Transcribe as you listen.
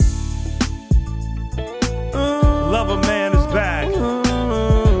Lover Man is back.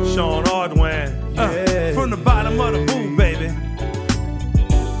 Sean Ardoin. From the bottom of the boot, baby.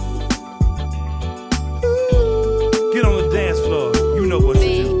 Get on the dance floor. You know what to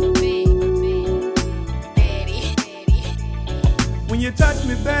do. When you touch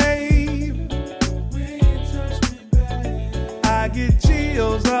me, babe, I get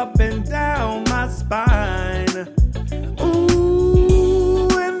chills up and down my spine. Ooh,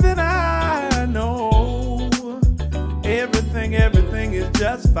 and then I know everything is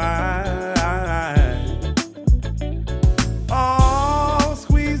just fine. Oh,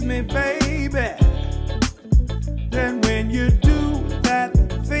 squeeze me, baby. Then when you do that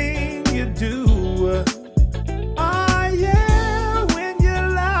thing you do, oh yeah, when you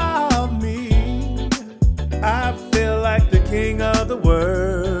love me, I feel like the king of the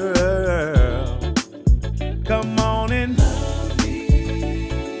world. Come on and love me.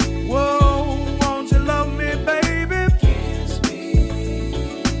 Whoa, won't you love me, baby?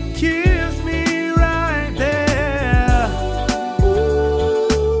 Kiss me right there. Ooh,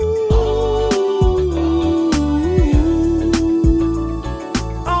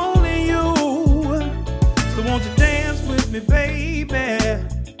 only you. So won't you dance with me, baby?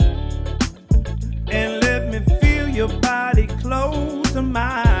 And let me feel your body close to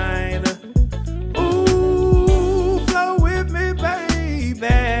mine. Ooh, flow with me, baby.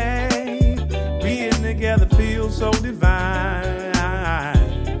 Being together feels so divine.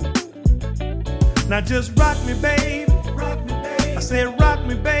 Now just rock me, baby. I said rock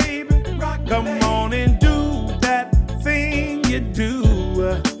me, baby. Come on and do that thing you do.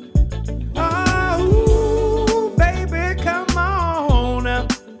 Oh, baby, come on.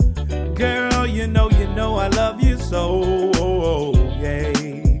 Girl, you know I love you so. Yeah.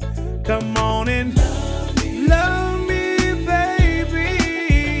 Come on and love me, baby.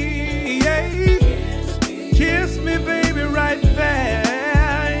 Yeah. Kiss me, baby, right there.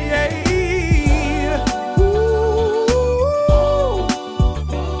 Yeah. Ooh,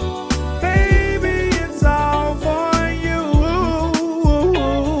 baby, it's all for you.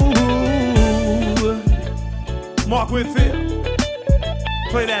 Mark Whitfield,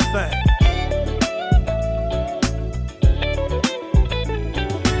 play that thing.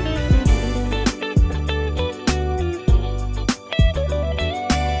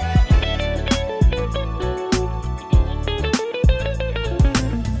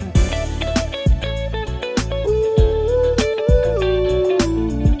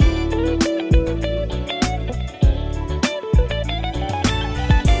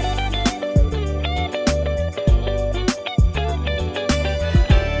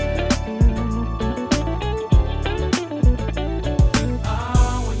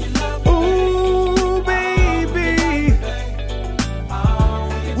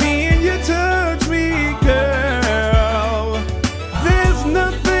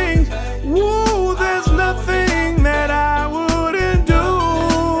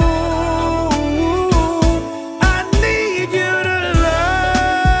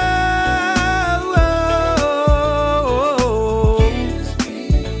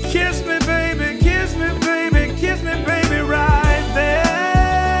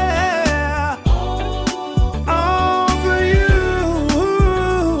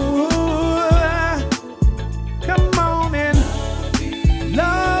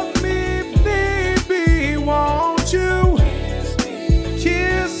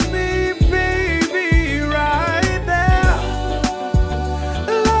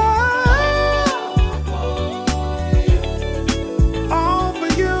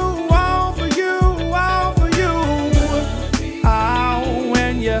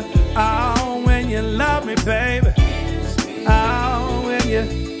 Oh, when you love me, baby. Oh,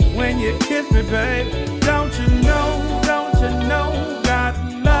 when you kiss me, baby. Don't you know, got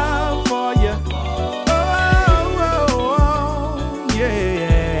love for you. Oh,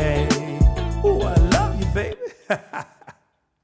 yeah. Oh, I love you, baby.